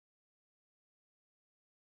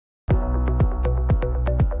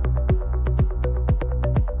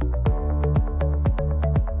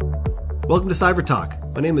Welcome to Cyber Talk.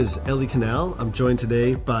 My name is Eli Canal. I'm joined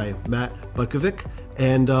today by Matt Butkovic,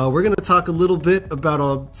 and we're going to talk a little bit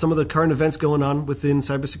about some of the current events going on within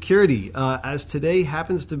cybersecurity. As today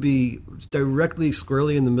happens to be directly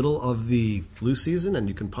squarely in the middle of the flu season, and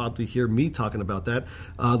you can probably hear me talking about that.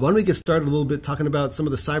 Why don't we get started a little bit talking about some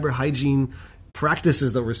of the cyber hygiene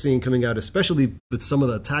practices that we're seeing coming out, especially with some of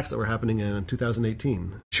the attacks that were happening in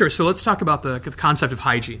 2018. Sure. So let's talk about the concept of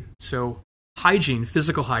hygiene. So hygiene,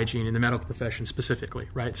 physical hygiene in the medical profession specifically,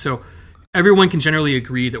 right? So everyone can generally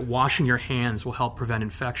agree that washing your hands will help prevent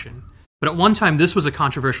infection. But at one time, this was a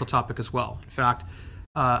controversial topic as well. In fact,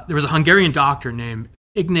 there was a Hungarian doctor named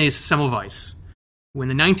Ignaz Semmelweis who in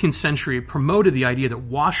the 19th century promoted the idea that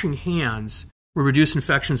washing hands would reduce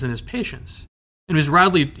infections in his patients. And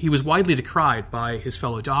he was widely decried by his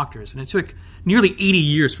fellow doctors. And it took nearly 80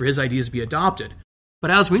 years for his ideas to be adopted. But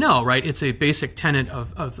as we know, right, it's a basic tenet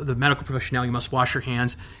of the medical profession now. You must wash your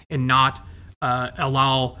hands and not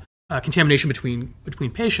allow contamination between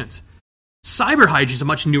patients. Cyber hygiene is a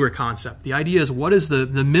much newer concept. The idea is what is the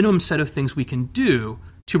minimum set of things we can do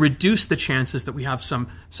to reduce the chances that we have some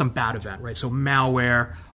bad event, right? So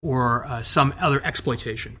malware or some other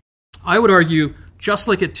exploitation. I would argue, just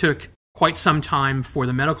like it took quite some time for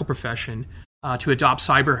the medical profession to adopt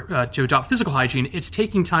physical hygiene, it's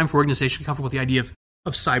taking time for organizations to be comfortable with the idea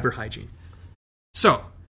of cyber hygiene. So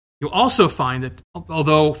you'll also find that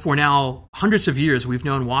although for now hundreds of years we've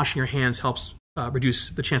known washing your hands helps reduce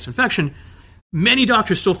the chance of infection, many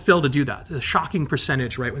doctors still fail to do that. A shocking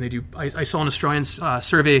percentage, right? When they do, I saw an Australian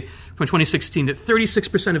survey from 2016 that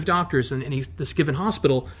 36% of doctors in this given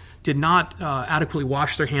hospital did not adequately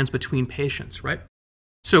wash their hands between patients, right?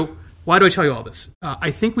 So why do I tell you all this? I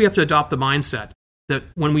think we have to adopt the mindset that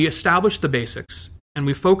when we establish the basics and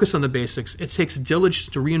we focus on the basics, it takes diligence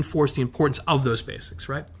to reinforce the importance of those basics,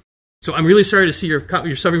 right? So I'm really sorry to see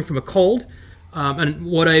you're suffering from a cold. And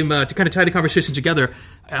what to kind of tie the conversation together,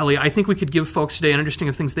 Ellie, I think we could give folks today an understanding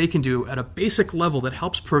of things they can do at a basic level that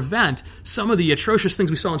helps prevent some of the atrocious things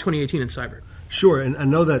we saw in 2018 in cyber. Sure, and I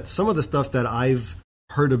know that some of the stuff that I've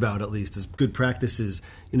heard about, at least, as good practices,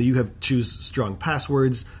 you have choose strong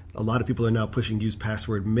passwords. A lot of people are now pushing use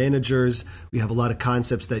password managers. We have a lot of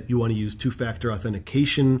concepts that you want to use two-factor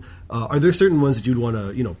authentication. Are there certain ones that you'd want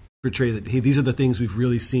to, portray that, hey, these are the things we've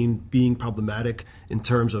really seen being problematic in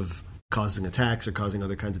terms of causing attacks or causing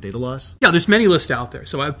other kinds of data loss? Yeah, there's many lists out there.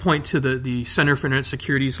 So I would point to the Center for Internet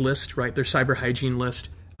Security's list, right? Their cyber hygiene list.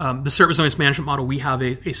 The Cert Resilience Management Model, we have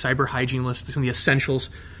a cyber hygiene list. There's some of the essentials.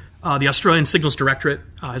 The Australian Signals Directorate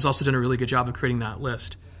has also done a really good job of creating that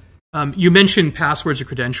list. You mentioned passwords or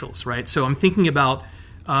credentials, right? So I'm thinking about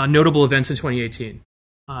notable events in 2018.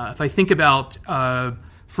 If I think about,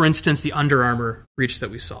 for instance, the Under Armour breach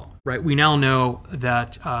that we saw, right? We now know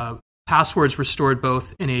that passwords were stored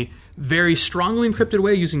both in a very strongly encrypted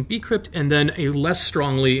way using bcrypt and then a less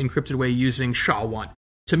strongly encrypted way using SHA-1.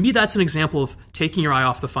 To me, that's an example of taking your eye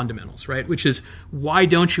off the fundamentals, right? Which is, why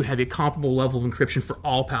don't you have a comparable level of encryption for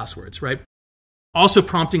all passwords, right? Also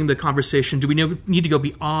prompting the conversation, do we need to go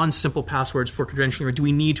beyond simple passwords for credentialing, or do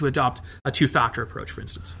we need to adopt a two-factor approach, for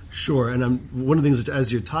instance? Sure, and one of the things,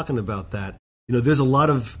 as you're talking about that, there's a lot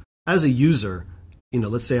of, as a user,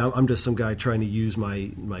 let's say I'm just some guy trying to use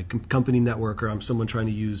my company network, or I'm someone trying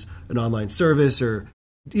to use an online service, or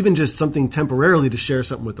even just something temporarily to share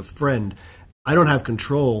something with a friend. I don't have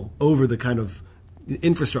control over the kind of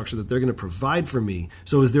infrastructure that they're going to provide for me.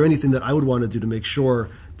 So is there anything that I would want to do to make sure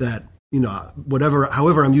that,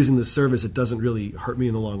 however I'm using this service, it doesn't really hurt me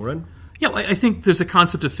in the long run? Yeah, I think there's a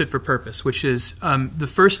concept of fit for purpose, which is the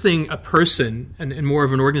first thing a person and more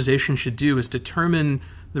of an organization should do is determine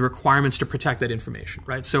the requirements to protect that information,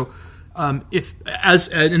 right? So and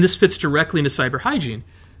this fits directly into cyber hygiene,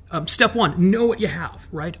 step one, know what you have,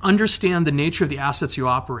 right? Understand the nature of the assets you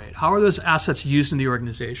operate. How are those assets used in the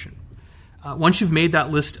organization? Once you've made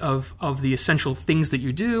that list of the essential things that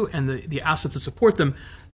you do and the assets that support them,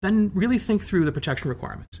 then really think through the protection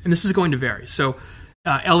requirements. And this is going to vary. So,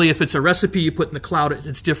 Ellie, if it's a recipe you put in the cloud,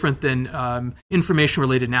 it's different than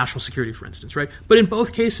information-related national security, for instance, right? But in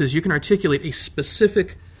both cases, you can articulate a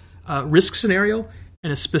specific risk scenario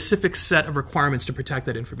and a specific set of requirements to protect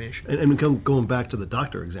that information. And going back to the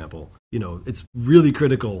doctor example, it's really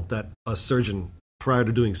critical that a surgeon, prior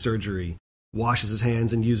to doing surgery, washes his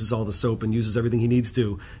hands and uses all the soap and uses everything he needs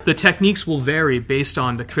to. The techniques will vary based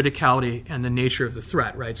on the criticality and the nature of the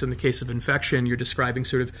threat, right? So in the case of infection, you're describing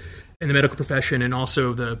sort of in the medical profession, and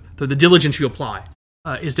also the diligence you apply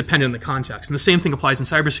is dependent on the context. And the same thing applies in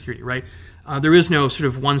cybersecurity, right? There is no sort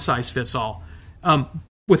of one-size-fits-all.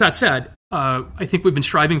 With that said, I think we've been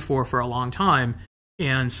striving for a long time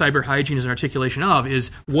and cyber hygiene is an articulation of,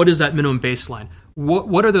 is what is that minimum baseline?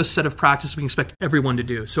 What are those set of practices we expect everyone to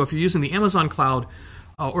do? So if you're using the Amazon cloud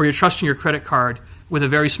or you're trusting your credit card with a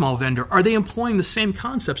very small vendor, are they employing the same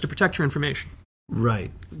concepts to protect your information?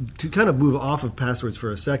 Right. To kind of move off of passwords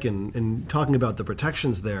for a second and talking about the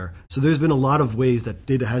protections there. So there's been a lot of ways that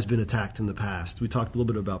data has been attacked in the past. We talked a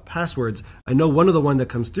little bit about passwords. I know one of the one that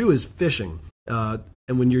comes through is phishing.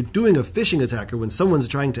 And when you're doing a phishing attack, or when someone's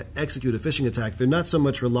trying to execute a phishing attack, they're not so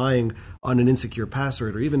much relying on an insecure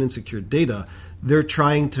password or even insecure data. They're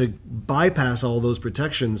trying to bypass all those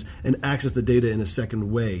protections and access the data in a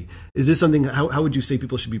second way. Is this something, how would you say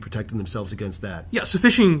people should be protecting themselves against that? Yeah, so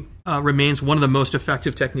phishing remains one of the most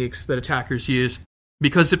effective techniques that attackers use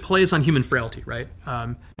because it plays on human frailty, right?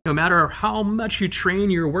 No matter how much you train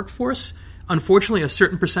your workforce, unfortunately, a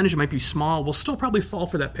certain percentage, it might be small, will still probably fall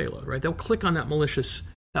for that payload, right? They'll click on that malicious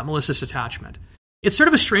attachment. It's sort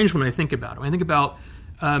of a strange one when I think about it. When I think about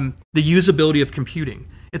the usability of computing,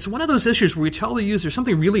 it's one of those issues where we tell the user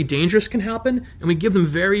something really dangerous can happen, and we give them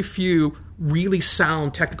very few really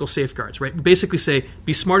sound technical safeguards, right? We basically say,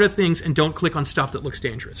 be smart at things and don't click on stuff that looks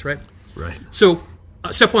dangerous, right? Right. So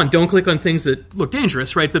step one, don't click on things that look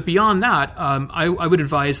dangerous, right? But beyond that, I would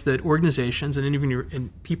advise that organizations and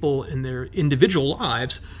even people in their individual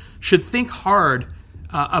lives should think hard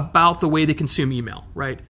about the way they consume email,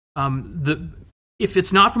 right? If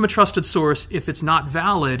it's not from a trusted source, if it's not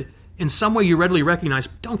valid, in some way you readily recognize,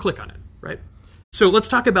 don't click on it, right? So let's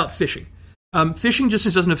talk about phishing. Phishing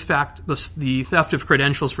just doesn't affect the theft of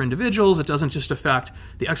credentials for individuals. It doesn't just affect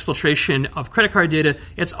the exfiltration of credit card data.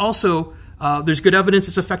 It's also there's good evidence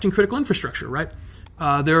it's affecting critical infrastructure, right?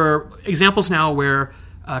 There are examples now where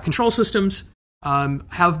control systems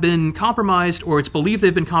have been compromised, or it's believed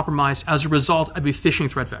they've been compromised as a result of a phishing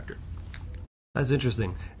threat vector. That's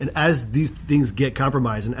interesting. And as these things get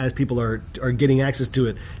compromised and as people are getting access to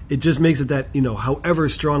it, it just makes it that, however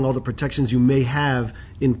strong all the protections you may have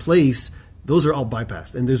in place, those are all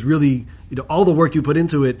bypassed. And there's really, all the work you put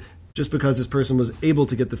into it, just because this person was able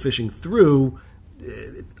to get the phishing through,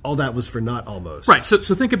 all that was for naught almost. Right. So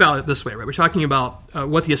think about it this way, right? We're talking about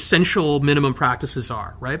what the essential minimum practices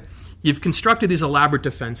are, right? You've constructed these elaborate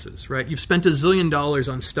defenses, right? You've spent $1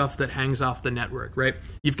 zillion on stuff that hangs off the network, right?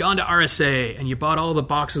 You've gone to RSA and you bought all the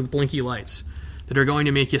boxes with Blinky Lights that are going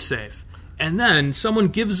to make you safe. And then someone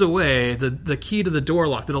gives away the key to the door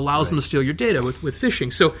lock that allows them to steal your data with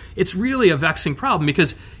phishing. So it's really a vexing problem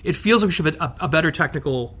because it feels like we should have a better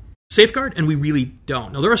technical safeguard, and we really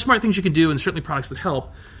don't. Now, there are smart things you can do and certainly products that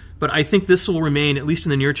help, but I think this will remain, at least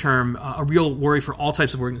in the near term, a real worry for all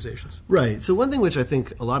types of organizations. Right. So one thing which I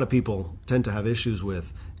think a lot of people tend to have issues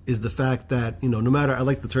with is the fact that, no matter, I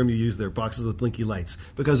like the term you use there, boxes with Blinky Lights,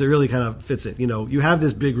 because it really kind of fits it. You have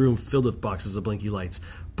this big room filled with boxes of Blinky Lights,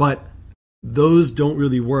 but those don't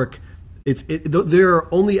really work.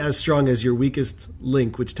 They're only as strong as your weakest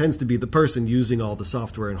link, which tends to be the person using all the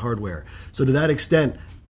software and hardware. So to that extent,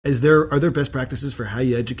 are there best practices for how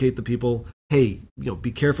you educate the people? Hey,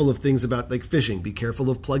 be careful of things about like phishing. Be careful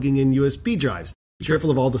of plugging in USB drives. Be careful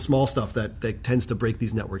of all the small stuff that tends to break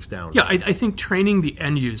these networks down. Yeah, I think training the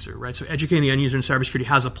end user, right? So educating the end user in cybersecurity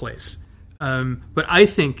has a place. But I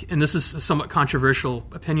think, and this is a somewhat controversial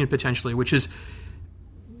opinion potentially, which is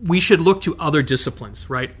we should look to other disciplines,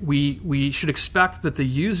 right? We should expect that the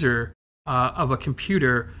user of a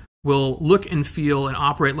computer will look and feel and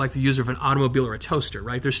operate like the user of an automobile or a toaster,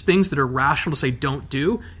 right? There's things that are rational to say don't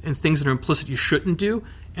do, and things that are implicit you shouldn't do,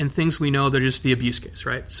 and things we know that are just the abuse case,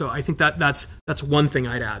 right? So I think that's one thing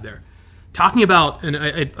I'd add there. Talking about, and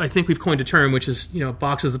I think we've coined a term, which is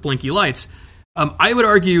boxes with Blinky Lights. I would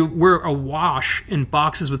argue we're awash in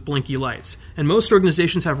boxes with Blinky Lights, and most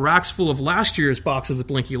organizations have racks full of last year's boxes with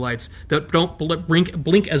Blinky Lights that don't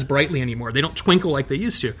blink as brightly anymore. They don't twinkle like they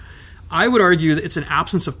used to. I would argue that it's an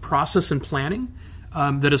absence of process and planning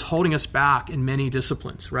that is holding us back in many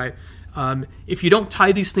disciplines, right? If you don't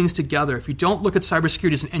tie these things together, if you don't look at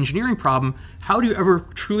cybersecurity as an engineering problem, how do you ever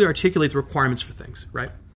truly articulate the requirements for things,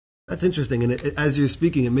 right? That's interesting. And as you're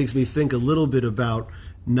speaking, it makes me think a little bit about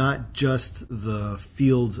not just the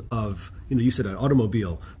field of, you said an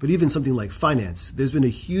automobile, but even something like finance. There's been a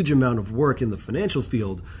huge amount of work in the financial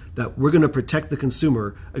field that we're going to protect the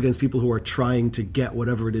consumer against people who are trying to get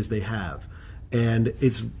whatever it is they have. And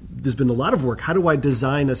there's been a lot of work. How do I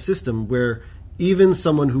design a system where even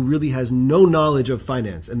someone who really has no knowledge of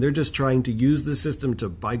finance and they're just trying to use the system to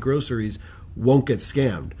buy groceries won't get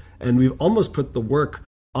scammed? And we've almost put the work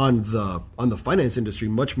on the finance industry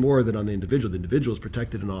much more than on the individual. The individual is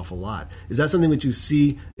protected an awful lot. Is that something that you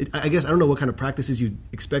see? I guess I don't know what kind of practices you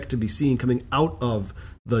expect to be seeing coming out of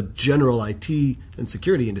the general IT and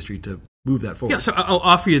security industry to move that forward? Yeah, so I'll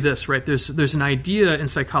offer you this, right? There's an idea in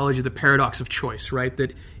psychology, the paradox of choice, right?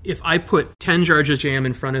 That if I put 10 jars of jam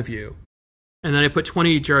in front of you, and then I put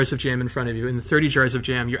 20 jars of jam in front of you, and the 30 jars of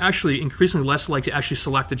jam, you're actually increasingly less likely to actually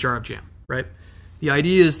select a jar of jam, right? The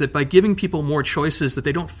idea is that by giving people more choices that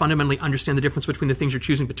they don't fundamentally understand the difference between the things you're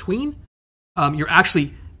choosing between, you're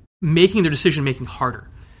actually making their decision-making harder.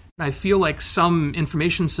 And I feel like some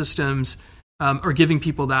information systems are giving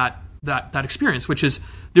people that experience, which is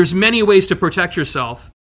there's many ways to protect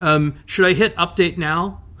yourself. Should I hit update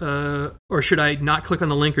now, or should I not click on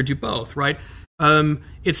the link, or do both, right?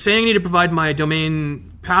 It's saying I need to provide my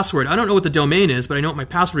domain password. I don't know what the domain is, but I know what my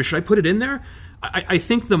password is. Should I put it in there? I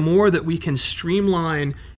think the more that we can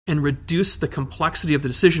streamline and reduce the complexity of the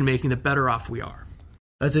decision-making, the better off we are.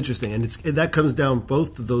 That's interesting. And that comes down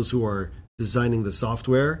both to those who are designing the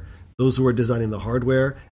software, those who are designing the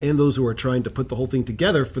hardware, and those who are trying to put the whole thing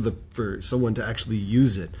together for someone to actually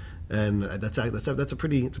use it. And that's a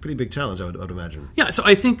pretty big challenge, I would imagine. Yeah, so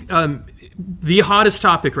I think the hottest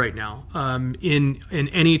topic right now in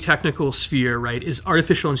any technical sphere, right, is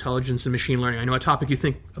artificial intelligence and machine learning. I know a topic you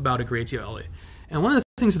think about a great deal, Ellie. And one of the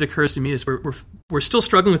things that occurs to me is we're still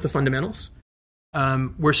struggling with the fundamentals.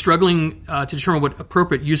 We're struggling to determine what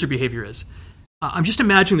appropriate user behavior is. I'm just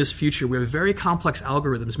imagining this future where very complex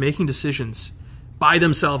algorithms making decisions by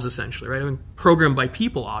themselves, essentially, right? I mean, programmed by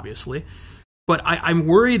people, obviously. But I'm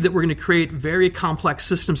worried that we're going to create very complex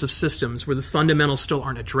systems of systems where the fundamentals still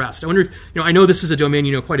aren't addressed. I wonder if, I know this is a domain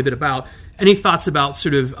you know quite a bit about. Any thoughts about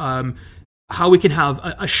sort of how we can have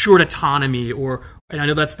a short autonomy, and I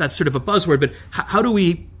know that's sort of a buzzword, but how do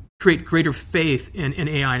we create greater faith in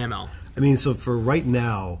AI and ML? I mean, so for right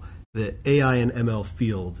now, the AI and ML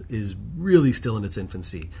field is really still in its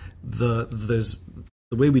infancy.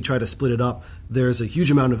 The way we try to split it up, there's a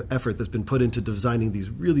huge amount of effort that's been put into designing these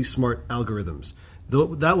really smart algorithms.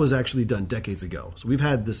 Though that was actually done decades ago. So we've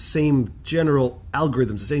had the same general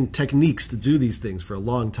algorithms, the same techniques to do these things for a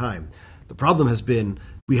long time. The problem has been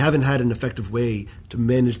we haven't had an effective way to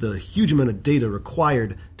manage the huge amount of data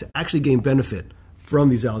required to actually gain benefit from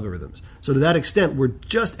these algorithms. So to that extent, we're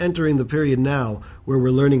just entering the period now where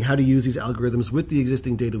we're learning how to use these algorithms with the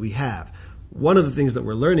existing data we have. One of the things that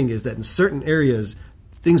we're learning is that in certain areas,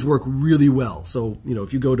 things work really well. So,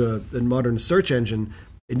 if you go to a modern search engine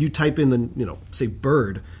and you type in the, say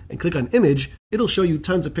bird and click on image, it'll show you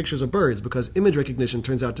tons of pictures of birds because image recognition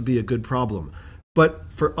turns out to be a good problem. But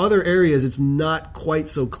for other areas, it's not quite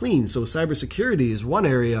so clean. So cybersecurity is one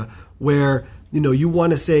area where, you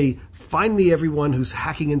want to say, find me everyone who's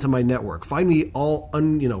hacking into my network. Find me all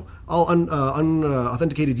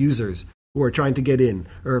unauthenticated users who are trying to get in,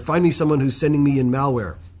 or find me someone who's sending me in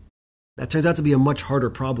malware. That turns out to be a much harder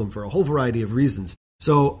problem for a whole variety of reasons.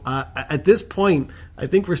 So at this point, I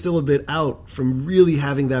think we're still a bit out from really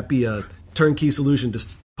having that be a turnkey solution.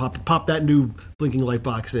 Just pop that new blinking light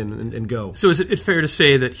box in and go. So is it fair to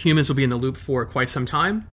say that humans will be in the loop for quite some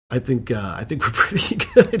time? I think we're pretty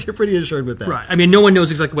good. You're pretty assured with that. Right. I mean, no one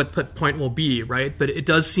knows exactly what point will be, right? But it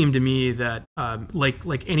does seem to me that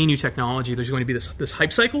like any new technology, there's going to be this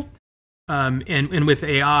hype cycle. And with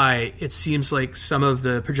AI, it seems like some of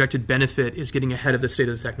the projected benefit is getting ahead of the state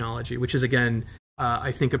of the technology, which is, again,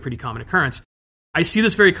 I think a pretty common occurrence. I see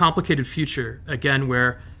this very complicated future, again,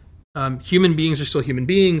 where human beings are still human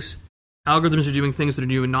beings, algorithms are doing things that are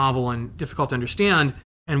new and novel and difficult to understand,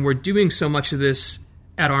 and we're doing so much of this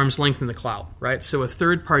at arm's length in the cloud, right? So a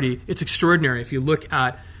third party, it's extraordinary if you look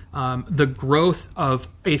at the growth of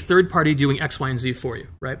a third party doing X, Y, and Z for you,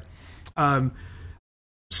 right?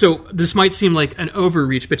 So this might seem like an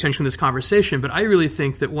overreach potentially in this conversation, but I really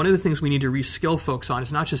think that one of the things we need to reskill folks on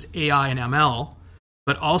is not just AI and ML,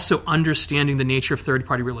 but also understanding the nature of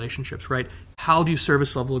third-party relationships, right? How do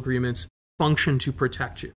service-level agreements function to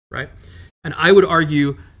protect you, right? And I would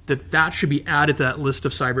argue that that should be added to that list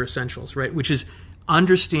of cyber essentials, right? Which is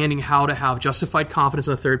understanding how to have justified confidence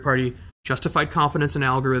in a third party, justified confidence in an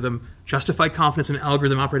algorithm, justified confidence in an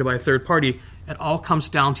algorithm operated by a third party. It all comes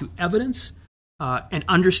down to evidence and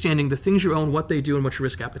understanding the things you own, what they do, and what your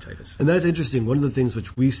risk appetite is. And that's interesting. One of the things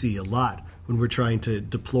which we see a lot when we're trying to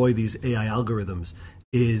deploy these AI algorithms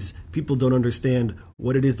is people don't understand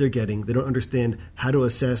what it is they're getting. They don't understand how to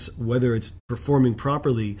assess whether it's performing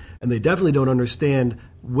properly, and they definitely don't understand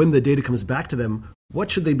when the data comes back to them, what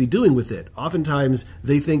should they be doing with it? Oftentimes,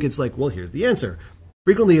 they think it's like, well, here's the answer.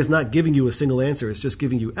 Frequently, it's not giving you a single answer. It's just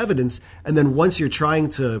giving you evidence. And then once you're trying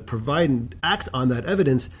to provide and act on that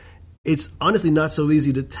evidence, it's honestly not so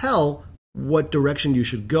easy to tell what direction you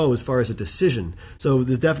should go as far as a decision. So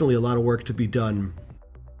there's definitely a lot of work to be done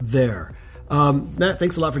there. Matt,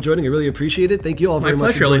 thanks a lot for joining. I really appreciate it. Thank you all very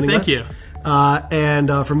much for joining us. Thank you. And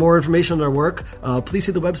for more information on our work, please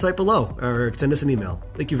see the website below or send us an email.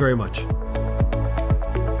 Thank you very much.